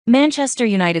Manchester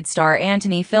United star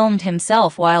Antony filmed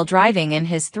himself while driving in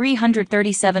his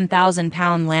 £337,000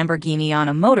 Lamborghini on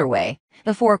a motorway,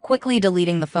 before quickly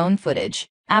deleting the phone footage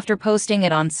after posting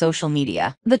it on social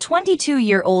media. The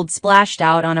 22-year-old splashed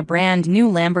out on a brand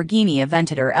new Lamborghini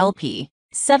Aventador LP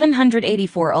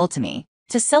 784 Ultime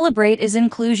to celebrate his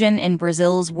inclusion in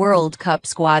Brazil's World Cup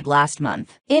squad last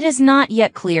month. It is not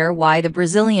yet clear why the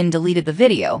Brazilian deleted the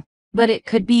video, but it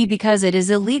could be because it is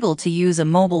illegal to use a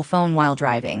mobile phone while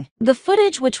driving. The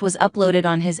footage, which was uploaded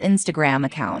on his Instagram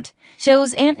account,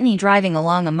 shows Antony driving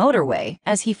along a motorway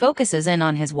as he focuses in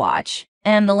on his watch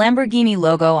and the Lamborghini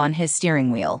logo on his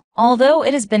steering wheel. Although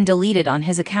it has been deleted on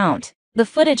his account, the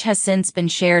footage has since been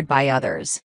shared by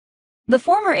others. The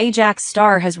former Ajax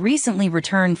star has recently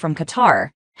returned from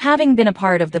Qatar, having been a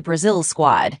part of the Brazil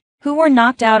squad, who were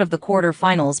knocked out of the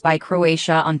quarter-finals by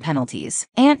Croatia on penalties.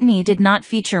 Antony did not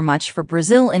feature much for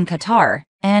Brazil in Qatar,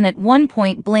 and at one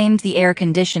point blamed the air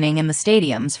conditioning in the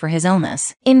stadiums for his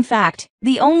illness. In fact,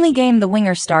 the only game the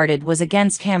winger started was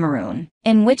against Cameroon,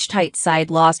 in which tight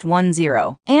side lost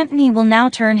 1-0. Antony will now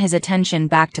turn his attention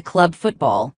back to club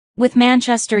football, with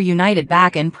Manchester United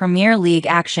back in Premier League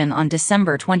action on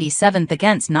December 27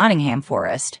 against Nottingham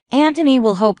Forest. Antony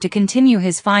will hope to continue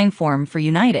his fine form for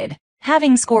United,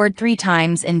 having scored 3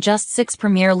 times in just 6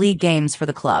 Premier League games for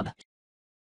the club.